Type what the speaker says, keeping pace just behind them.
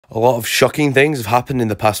A lot of shocking things have happened in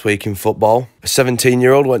the past week in football. A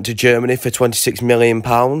 17-year-old went to Germany for £26 million.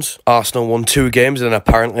 Arsenal won 2 games and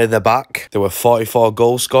apparently they're back. There were 44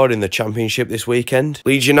 goals scored in the Championship this weekend.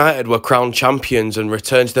 Leeds United were crowned champions and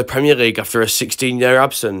returned to the Premier League after a 16-year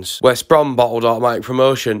absence. West Brom bottled automatic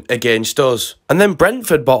promotion against us. And then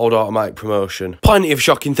Brentford bottled automatic promotion. Plenty of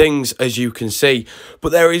shocking things, as you can see.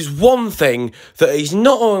 But there is one thing that is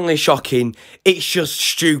not only shocking, it's just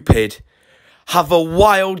stupid. Have a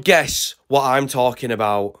wild guess what I'm talking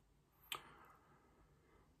about.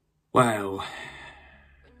 Well,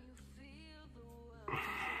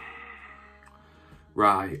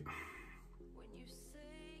 right.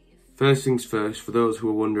 First things first, for those who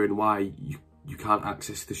are wondering why you can't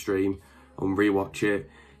access the stream and rewatch it,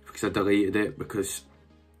 because I deleted it, because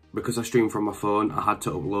I streamed from my phone, I had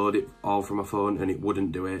to upload it all from my phone and it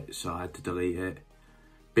wouldn't do it, so I had to delete it.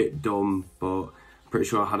 Bit dumb, but pretty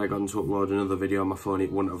sure had I gone to upload another video on my phone,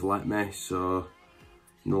 it wouldn't have let me, so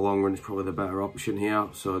in the long run it's probably the better option here.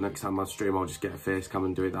 So next time I stream, I'll just get a face cam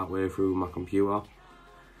and do it that way through my computer.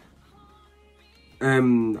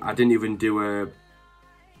 I didn't even do a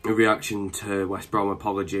reaction to West Brom,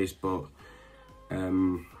 apologies, but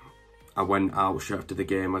I went out straight after the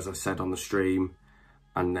game, as I said on the stream,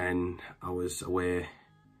 and then I was away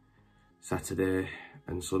Saturday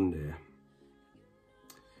and Sunday.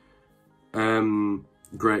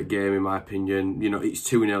 Great game in my opinion. You know, it's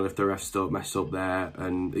 2-0 if the refs don't mess up there,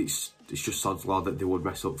 and it's just sod's law that they would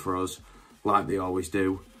mess up for us, like they always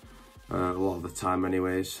do, a lot of the time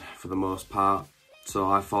anyways, for the most part.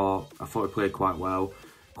 So I thought we played quite well.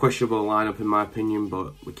 Questionable lineup in my opinion,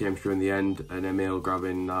 but we came through in the end, and Emil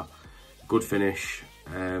grabbing that good finish,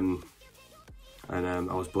 and I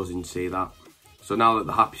was buzzing to see that. So now that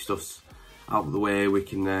the happy stuff's out of the way, we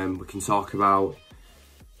can talk about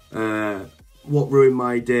what ruined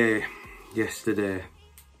my day yesterday.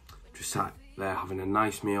 Just sat there having a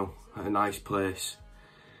nice meal at a nice place,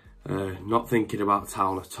 not thinking about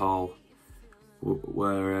town at all.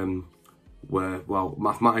 We're well,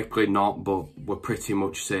 mathematically not, but we're pretty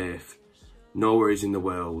much safe. No worries in the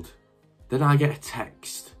world. Then I get a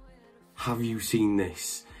text. Have you seen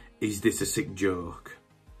this? Is this a sick joke?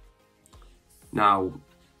 Now,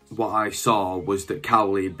 what I saw was that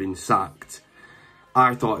Cowleys had been sacked.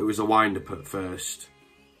 I thought it was a wind-up at first.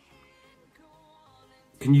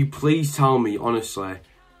 Can you please tell me, honestly,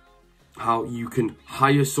 how you can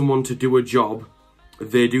hire someone to do a job,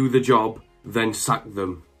 they do the job, then sack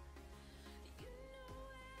them?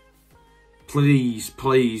 Please,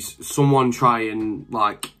 someone try and,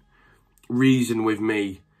 like, reason with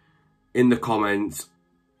me in the comments,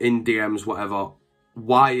 in DMs, whatever.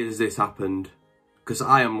 Why has this happened? Because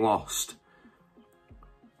I am lost.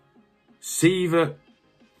 Sievert,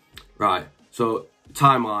 right, so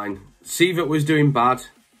timeline. Sievert was doing bad,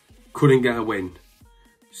 couldn't get a win.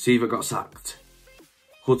 Sievert got sacked.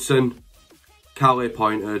 Hudson, Cowleys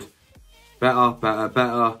appointed,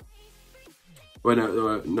 better.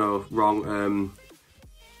 Well, no, wrong.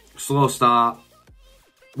 Slow start,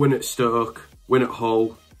 win at Stoke, win at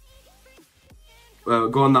Hull.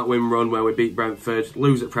 Go on that win run where we beat Brentford,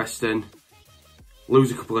 lose at Preston,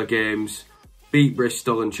 lose a couple of games, beat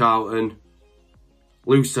Bristol and Charlton,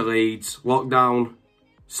 lose to Leeds, lockdown,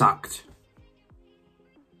 sacked.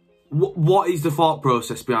 What is the thought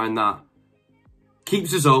process behind that?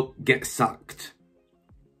 Keeps us up, gets sacked.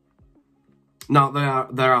 Now,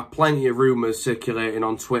 there are plenty of rumours circulating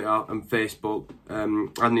on Twitter and Facebook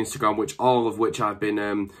and Instagram, all of which I've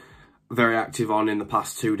been very active on in the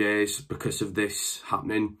past 2 days because of this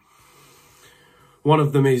happening. One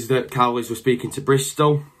of them is that Cowleys were speaking to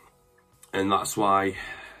Bristol, and that's why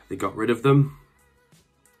they got rid of them.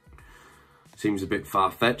 Seems a bit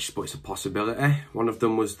far-fetched, but it's a possibility. One of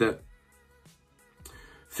them was that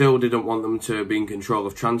Phil didn't want them to be in control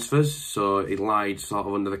of transfers, so he lied sort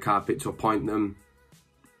of under the carpet to appoint them,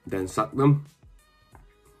 then sack them.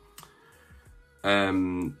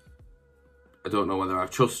 I don't know whether I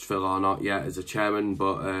trust Phil or not yet as a chairman,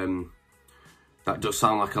 but that does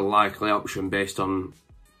sound like a likely option based on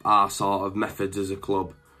our sort of methods as a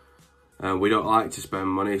club. We don't like to spend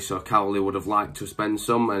money, so Cowleys would have liked to spend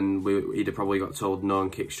some, and he'd have probably got told no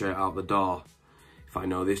and kicked straight out the door, if I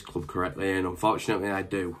know this club correctly, and unfortunately I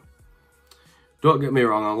do. Don't get me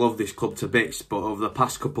wrong, I love this club to bits, but over the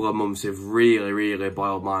past couple of months they've really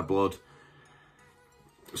boiled my blood.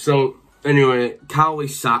 So, anyway,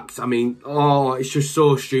 Cowleys sacked. I mean, oh, it's just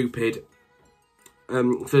so stupid.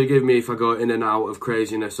 Forgive me if I go in and out of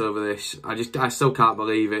craziness over this. I still can't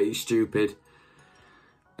believe it. It's stupid.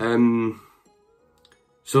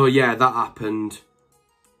 So yeah, that happened.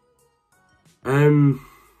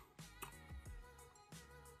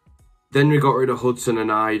 Then we got rid of Hudson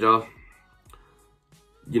and Ida.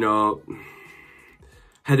 You know,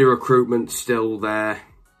 head of recruitment's still there.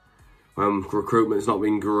 Recruitment's not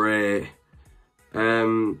been great.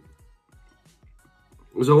 There's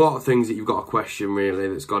a lot of things that you've got to question, really,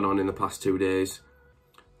 that's gone on in the past 2 days.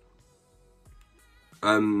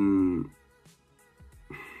 No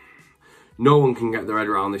one can get their head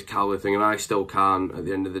around this Cowleys thing, and I still can't at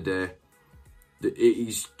the end of the day. It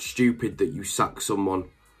is stupid that you sack someone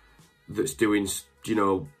that's doing, you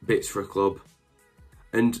know, bits for a club.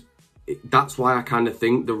 And that's why I kind of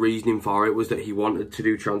think the reasoning for it was that he wanted to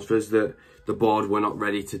do transfers that the board were not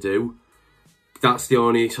ready to do. That's the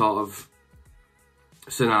only sort of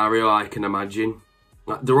scenario I can imagine.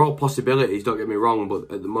 Like, they're all possibilities, don't get me wrong,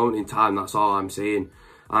 but at the moment in time, that's all I'm seeing.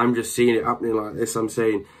 I'm just seeing it happening like this. I'm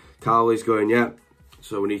saying, Cowleys going, yeah,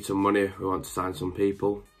 so we need some money. We want to sign some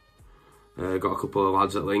people. Got a couple of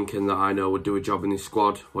lads at Lincoln that I know would do a job in this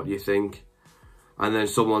squad. What do you think? And then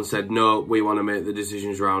someone said, no, we want to make the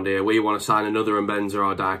decisions around here. We want to sign another Mbenza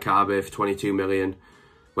or Diakabe for 22 million.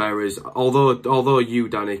 Whereas, although you,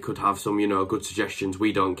 Danny, could have some, you know, good suggestions,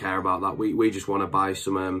 we don't care about that. We just want to buy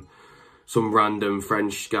some random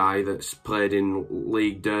French guy that's played in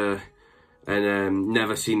Ligue 2 and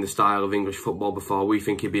never seen the style of English football before. We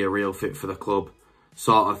think he'd be a real fit for the club,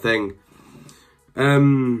 sort of thing.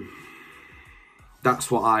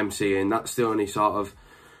 That's what I'm seeing. That's the only sort of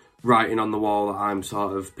writing on the wall that I'm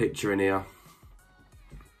sort of picturing here.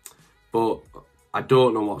 But I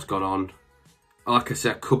don't know what's gone on. Like I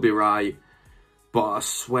said, I could be right. But I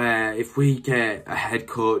swear, if we get a head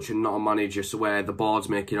coach and not a manager, so where the board's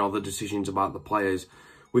making all the decisions about the players,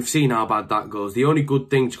 we've seen how bad that goes. The only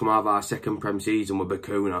good thing to come out of our second Prem season was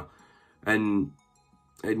Bakuna. And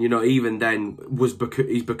you know, even then, is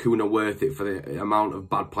Bakuna worth it for the amount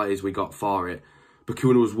of bad players we got for it?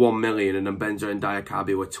 Bakuna was 1 million and then Mbenza and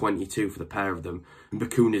Diakabe were 22 for the pair of them. And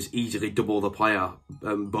Bakuna's easily double the player,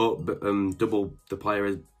 double the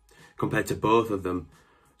player compared to both of them.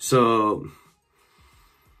 So,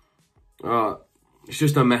 it's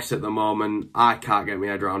just a mess at the moment. I can't get my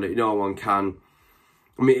head around it. No one can.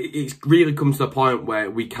 I mean, it really comes to the point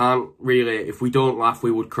where we can't really, if we don't laugh,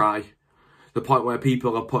 we would cry. The point where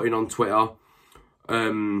people are putting on Twitter,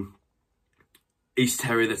 is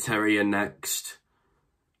Terry the Terrier next?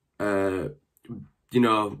 You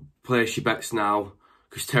know, place your bets now,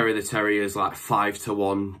 because Terry the Terrier is like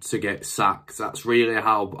 5-1 to get sacked. That's really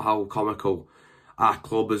how comical our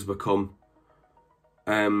club has become.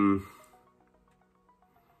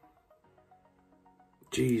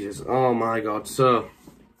 Jesus, oh my God. So,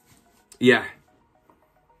 yeah,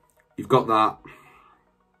 you've got that.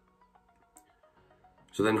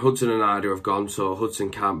 So then Hudson and Ida have gone, so Hudson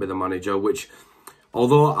can't be the manager, which,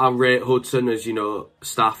 although I rate Hudson as, you know,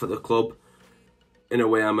 staff at the club, in a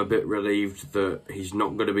way I'm a bit relieved that he's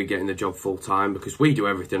not going to be getting the job full time, because we do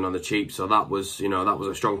everything on the cheap, so that was, you know, that was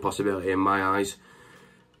a strong possibility in my eyes.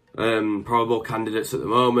 Probable candidates at the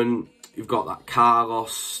moment, you've got that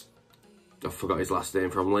Carlos, I forgot his last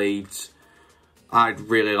name, from Leeds. I'd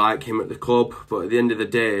really like him at the club, but at the end of the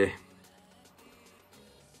day,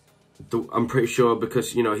 I'm pretty sure,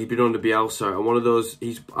 because, you know, he'd been under Bielsa, and one of those,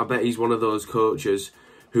 I bet he's one of those coaches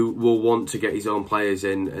who will want to get his own players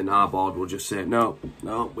in, and our board will just say, no,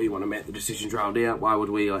 we want to make the decisions around here. Why would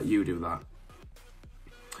we let you do that?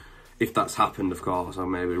 If that's happened, of course, I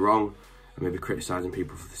may be wrong. I may be criticising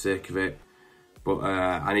people for the sake of it. But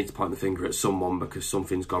I need to point the finger at someone, because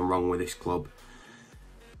something's gone wrong with this club.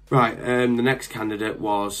 Right, the next candidate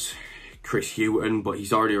was Chris Hughton, but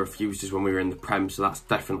he's already refused us when we were in the Prem, so that's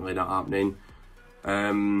definitely not happening.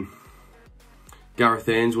 Gareth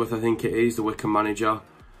Ainsworth, I think it is, the Wycombe manager.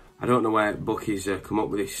 I don't know where Bucky's come up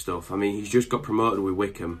with this stuff. I mean, he's just got promoted with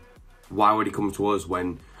Wycombe. Why would he come to us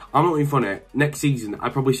when... I'm not being funny. Next season,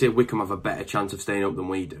 I'd probably say Wycombe have a better chance of staying up than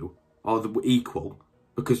we do. Or equal.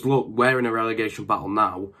 Because, look, we're in a relegation battle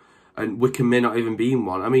now, and Wycombe may not even be in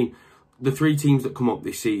one. I mean, the 3 teams that come up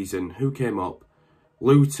this season, who came up?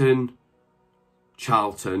 Luton,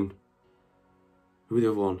 Charlton. Who was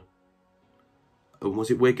the other one? And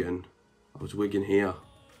was it Wigan? Or was Wigan here?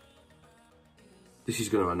 This is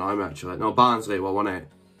going to annoy me, actually. No, Barnsley, well, wasn't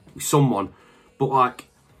it? Someone. But, like,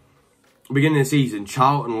 beginning of the season,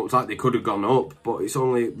 Charlton looks like they could have gone up, but it's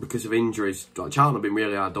only because of injuries. Like, Charlton have been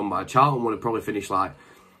really hard done by. Charlton would have probably finished, like,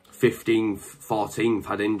 15th, 14th,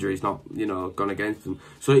 had injuries not, you know, gone against them.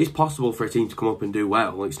 So it is possible for a team to come up and do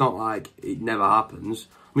well. It's not like it never happens.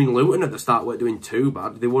 I mean, Luton at the start weren't doing too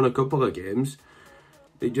bad. They won a couple of games.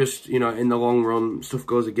 It just, you know, in the long run, stuff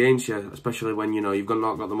goes against you, especially when, you know, you've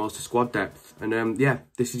not got the most of squad depth. And, yeah,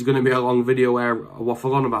 this is going to be a long video where I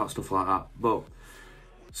waffle on about stuff like that. But,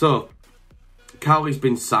 so, Cowleys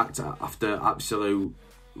been sacked after absolute,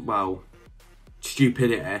 well,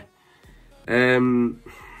 stupidity.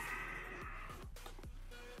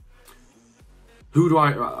 Who do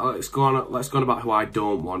I? Let's go on about who I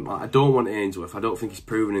don't want. Like, I don't want Ainsworth. I don't think he's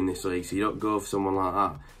proven in this league, so you don't go for someone like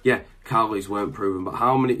that. Yeah, Cowleys weren't proven, but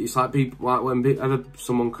how many? It's like people, like when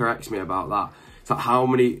someone corrects me about that. It's like how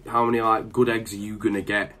many like good eggs are you gonna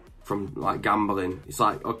get from like gambling? It's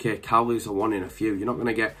like, okay, Cowleys are one in a few. You're not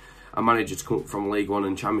gonna get a manager to come from League One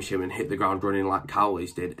and Championship and hit the ground running like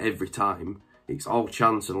Cowleys did every time. It's all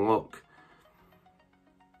chance and luck.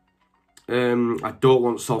 I don't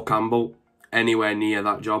want Sol Campbell anywhere near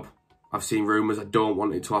that job. I've seen rumours. I don't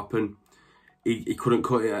want it to happen. He couldn't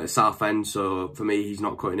cut it at Southend, so for me, he's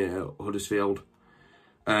not cutting it at Huddersfield.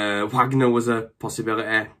 Wagner was a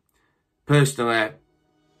possibility. Personally,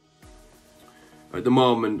 at the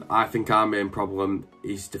moment, I think our main problem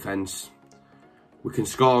is defence. We can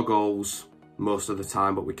score goals most of the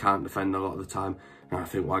time, but we can't defend a lot of the time. And I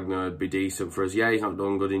think Wagner would be decent for us. Yeah, he's not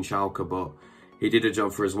done good in Schalke, but he did a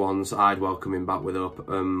job for us once. I'd welcome him back with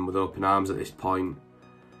open arms at this point.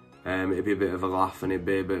 It'd be a bit of a laugh and it'd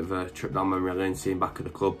be a bit of a trip down memory lane seeing back at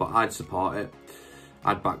the club, but I'd support it.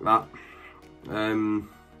 I'd back that.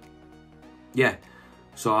 Yeah,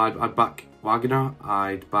 so I'd back Wagner.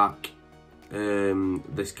 I'd back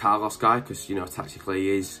this Carlos guy because, you know,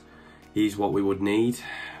 tactically he's what we would need.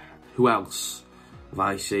 Who else have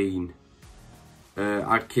I seen?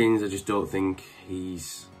 Adkins, I just don't think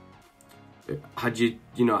he's... Had you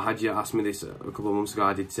asked me this a couple of months ago,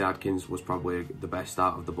 I did say Adkins was probably the best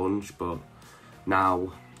out of the bunch, but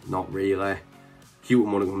now, not really.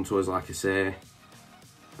 Houghton wouldn't come to us, like I say.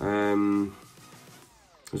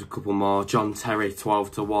 There's a couple more. John Terry,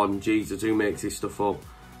 12-1. Jesus, who makes this stuff up?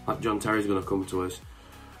 Like, John Terry's going to come to us.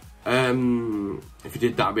 If he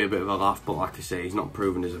did, that'd be a bit of a laugh, but like I say, he's not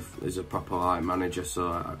proven as a proper like manager, so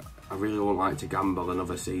I really wouldn't like to gamble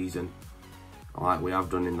another season like we have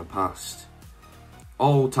done in the past.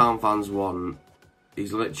 All Town fans want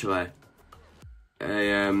is literally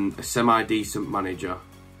a semi-decent manager,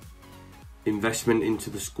 investment into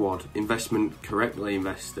the squad, investment correctly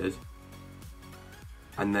invested,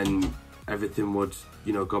 and then everything would,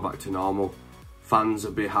 you know, go back to normal. Fans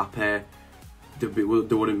would be happy. There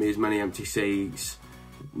wouldn't be as many empty seats.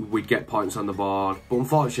 We'd get points on the board. But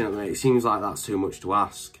unfortunately, it seems like that's too much to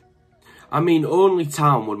ask. I mean, only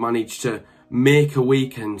Town would manage to make a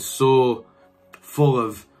weekend so full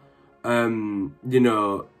of, you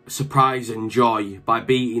know, surprise and joy by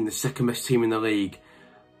beating the second best team in the league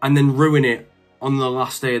and then ruin it on the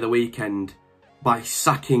last day of the weekend by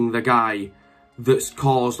sacking the guy that's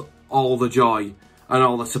caused all the joy and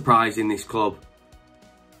all the surprise in this club.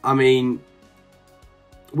 I mean,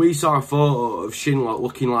 we saw a photo of Schindler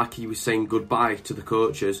looking like he was saying goodbye to the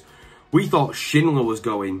coaches. We thought Schindler was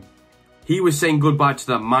going. He was saying goodbye to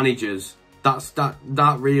the managers.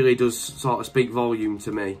 That really does sort of speak volume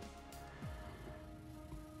to me.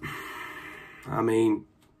 I mean,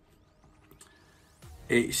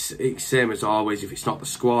 it's same as always. If it's not the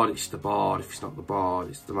squad, it's the board. If it's not the board,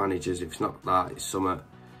 it's the managers. If it's not that, it's something.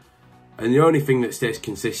 And the only thing that stays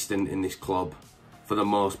consistent in this club, for the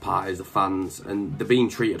most part, is the fans, and they're being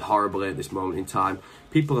treated horribly at this moment in time.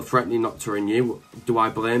 People are threatening not to renew. Do I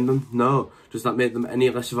blame them? No. Does that make them any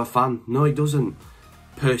less of a fan? No, it doesn't.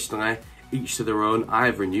 Personally, each to their own. I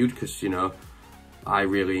have renewed because, you know, I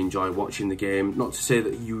really enjoy watching the game. Not to say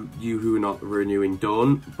that you who are not renewing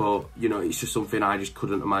don't, but, you know, it's just something I just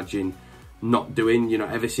couldn't imagine not doing. You know,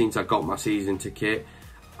 ever since I got my season ticket,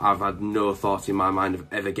 I've had no thought in my mind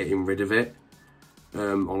of ever getting rid of it.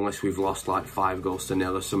 Unless we've lost like 5-0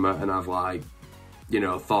 or something, and I've like, you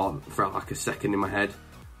know, thought for like a second in my head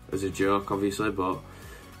as a joke, obviously, but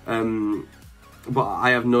I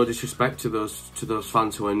have no disrespect to those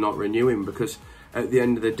fans who are not renewing, because at the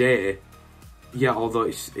end of the day, yeah, although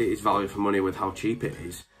it is value for money with how cheap it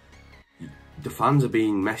is, the fans are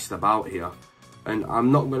being messed about here, and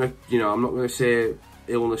I'm not gonna say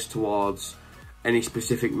illness towards any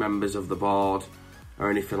specific members of the board or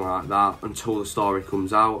anything like that until the story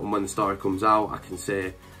comes out. And when the story comes out, I can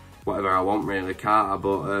say whatever I want, really, can't I?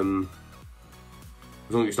 But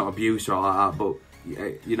as long as it's not abuse or like that, but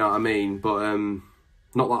you know what I mean. But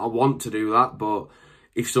not that I want to do that, but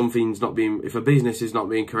if if a business is not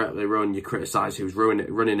being correctly run, you criticise who's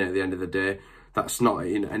running it at the end of the day. That's not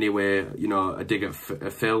in any way, you know, a dig at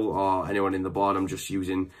Phil or anyone in the board. I'm just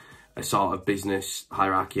using a sort of business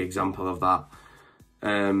hierarchy example of that.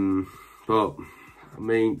 But I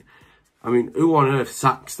mean, who on earth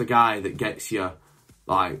sacks the guy that gets you,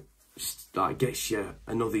 like gets you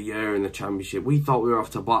another year in the Championship? We thought we were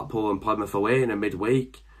off to Blackpool and Plymouth away in a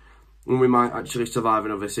midweek. And we might actually survive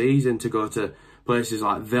another season to go to places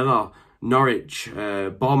like Villa, Norwich,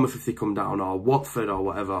 Bournemouth if they come down, or Watford or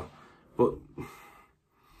whatever.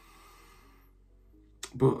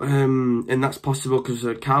 And that's possible because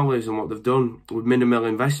of Cowleys and what they've done with minimal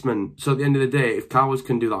investment. So at the end of the day, if Cowleys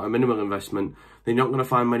can do that with minimal investment, they're not going to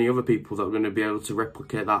find many other people that are going to be able to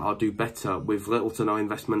replicate that or do better with little to no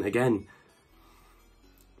investment again.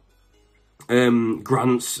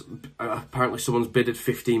 Grant's, apparently someone's bidded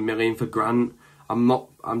 15 million for Grant.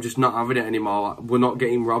 I'm just not having it anymore. We're not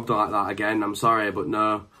getting robbed like that again. I'm sorry, but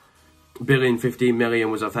no. Billing 15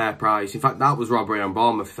 million was a fair price. In fact, that was robbery on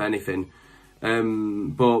Bournemouth, if anything.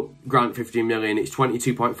 But Grant 15 million, it's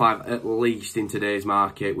 22.5 at least in today's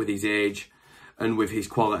market with his age and with his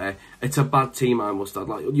quality. It's a bad team, I must add.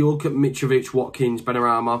 Like, you look at Mitrovic, Watkins,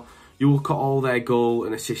 Benrahma, you look at all their goal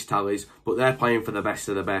and assist tallies, but they're playing for the best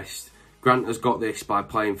of the best. Grant has got this by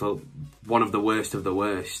playing for one of the worst,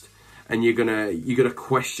 and you're gonna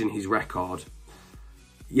question his record.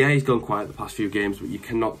 Yeah, he's gone quiet the past few games, but you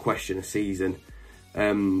cannot question a season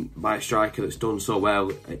by a striker that's done so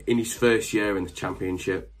well in his first year in the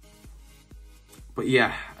Championship. But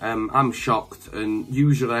yeah, I'm shocked, and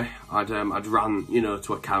usually I'd rant, you know,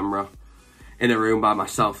 to a camera in a room by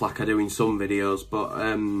myself like I do in some videos, but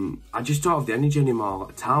I just don't have the energy anymore.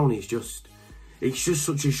 Like, town is just, it's just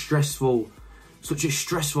such a stressful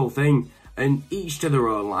thing, and each to their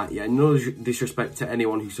own. Like, yeah, no disrespect to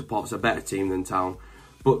anyone who supports a better team than Town,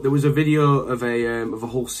 but there was a video of a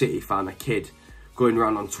Hull City fan, a kid, going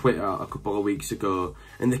around on Twitter a couple of weeks ago,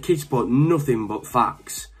 and the kid spoke nothing but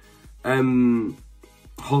facts.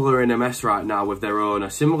 Hull are in a mess right now with their owner,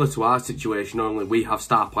 similar to our situation, only we have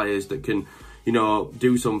star players that can, you know,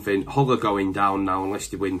 do something. Hull are going down now unless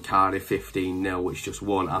they win Cardiff 15-0, which just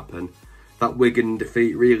won't happen. That Wigan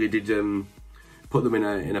defeat really did put them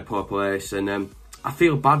in a poor place, and I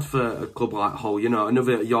feel bad for a club like Hull. You know,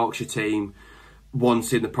 another Yorkshire team,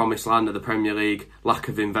 once in the promised land of the Premier League, lack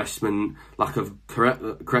of investment, lack of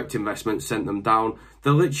correct investment sent them down.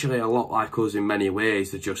 They're literally a lot like us in many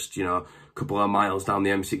ways. They're just, you know, a couple of miles down the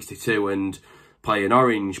M62 and playing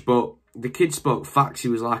orange. But the kid spoke facts. He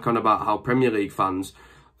was like on about how Premier League fans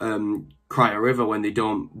cry a river when they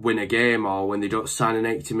don't win a game or when they don't sign an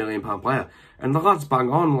 £80 million player. And the lad's bang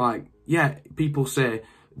on. Like, yeah, people say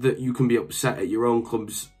that you can be upset at your own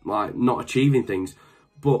club's like not achieving things,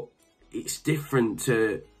 but it's different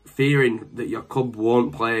to fearing that your club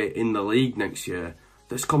won't play in the league next year.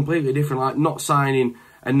 That's completely different. Like, not signing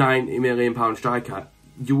a £90 million striker,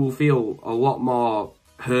 you will feel a lot more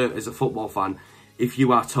hurt as a football fan if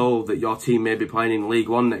you are told that your team may be playing in League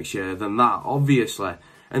One next year than that, obviously.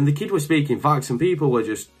 And the kid was speaking facts, and people were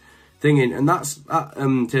just thinking, and that's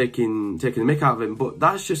taking the mick out of him. But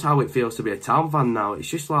that's just how it feels to be a Town fan now. It's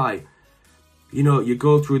just like, you know, you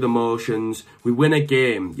go through the motions. We win a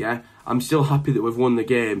game, yeah. I'm still happy that we've won the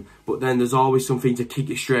game, but then there's always something to kick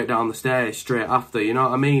you straight down the stairs straight after. You know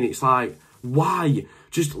what I mean? It's like, why?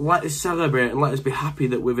 Just let us celebrate and let us be happy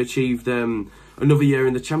that we've achieved another year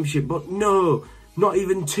in the Championship. But no, not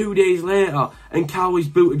even 2 days later, and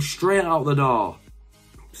Cowleys booted straight out the door.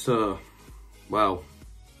 So, well,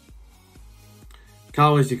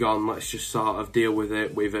 Cowleys are gone. Let's just sort of deal with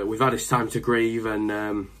it. We've had this time to grieve,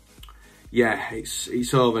 and yeah,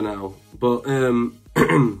 it's over now. But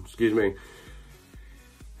excuse me.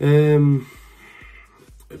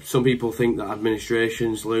 Some people think that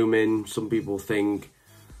administration's looming. Some people think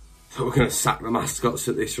that we're going to sack the mascots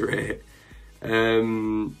at this rate. But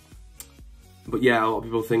yeah, a lot of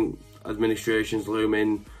people think administration's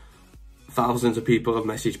looming. Thousands of people have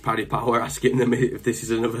messaged Paddy Power asking them if this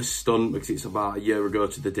is another stunt, because it's about a year ago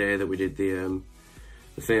to the day that we did the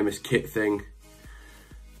famous kit thing.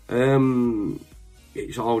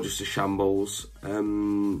 It's all just a shambles.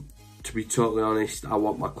 To be totally honest, I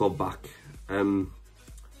want my club back. I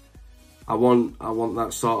want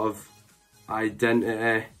that sort of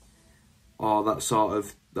identity, or that sort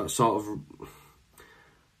of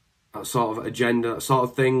agenda, that sort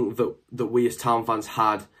of thing that we as Town fans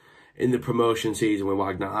had in the promotion season with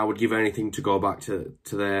Wagner. I would give anything to go back to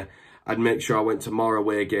there. I'd make sure I went to more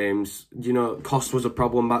away games. You know, cost was a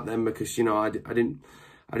problem back then because, you know, I didn't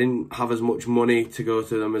have as much money to go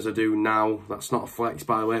to them as I do now. That's not a flex,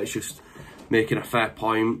 by the way. It's just making a fair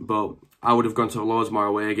point. But I would have gone to loads more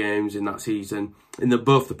away games in that season, in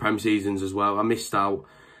both the Prem seasons as well. I missed out.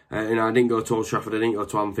 And I didn't go to Old Trafford. I didn't go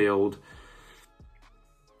to Anfield.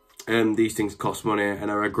 These things cost money, and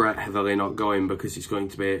I regret heavily not going, because it's going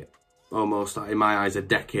to be almost, in my eyes, a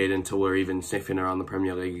decade until we're even sniffing around the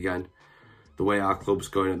Premier League again. The way our club's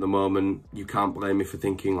going at the moment, you can't blame me for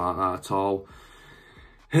thinking like that at all.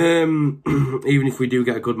 Even if we do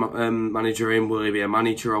get a good manager in, will he be a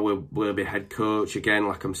manager or will he be a head coach? Again,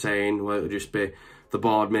 like I'm saying, will it just be the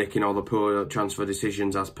board making all the poor transfer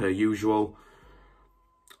decisions as per usual?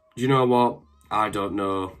 Do you know what? I don't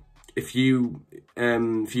know. If you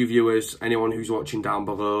viewers, anyone who's watching down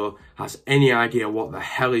below, has any idea what the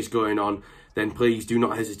hell is going on, then please do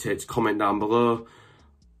not hesitate to comment down below.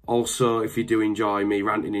 Also, if you do enjoy me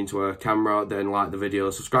ranting into a camera, then like the video,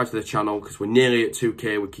 subscribe to the channel, because we're nearly at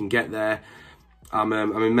 2K, we can get there. I'm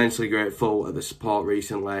immensely grateful at the support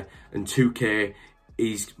recently, and 2K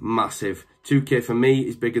is massive. 2K for me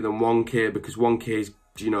is bigger than 1K, because 1K is,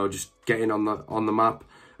 you know, just getting on the map,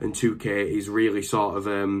 and 2K is really sort of,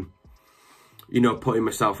 you know, putting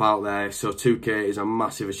myself out there. So 2K is a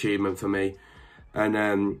massive achievement for me,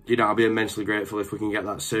 and you know, I'll be immensely grateful if we can get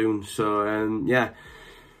that soon. So yeah.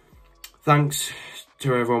 Thanks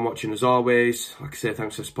to everyone watching as always. Like I say,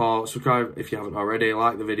 thanks for the support. Subscribe if you haven't already.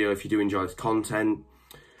 Like the video if you do enjoy the content.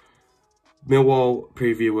 Millwall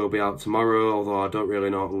preview will be out tomorrow, although I don't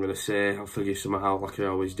really know what I'm going to say. I'll figure something out like I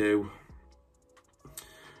always do.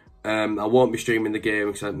 I won't be streaming the game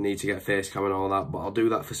because I need to get face cam and all that, but I'll do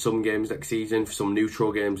that for some games next season, for some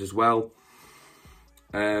neutral games as well.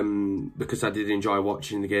 Because I did enjoy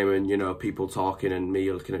watching the game and, you know, people talking and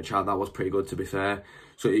me looking at chat. That was pretty good, to be fair.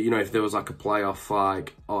 So, you know, if there was like a playoff,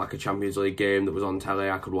 or like a Champions League game that was on telly,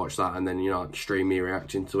 I could watch that and then, you know, stream me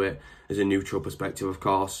reacting to it as a neutral perspective, of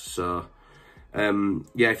course. So,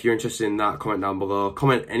 yeah, if you're interested in that, comment down below.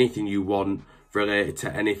 Comment anything you want related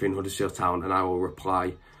to anything Huddersfield Town, and I will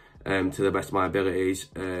reply to the best of my abilities.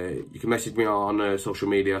 You can message me on social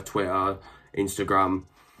media, Twitter, Instagram,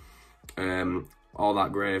 all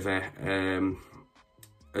that gravy.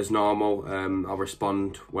 As normal, I'll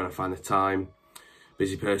respond when I find the time.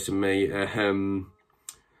 Busy person, me. Yeah.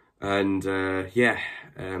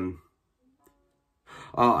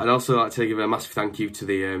 Oh, I'd also like to give a massive thank you to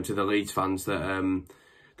the Leeds fans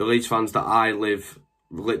that I live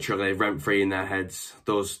literally rent free in their heads.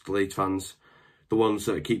 Those Leeds fans, the ones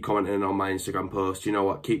that keep commenting on my Instagram post. You know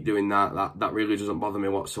what? Keep doing that. That really doesn't bother me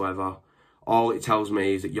whatsoever. All it tells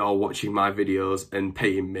me is that you're watching my videos and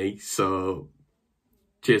paying me. So,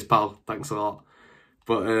 cheers, pal. Thanks a lot.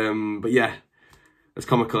 But yeah, as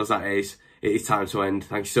comical as that is, it is time to end.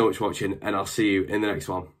 Thank you so much for watching, and I'll see you in the next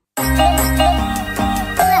one.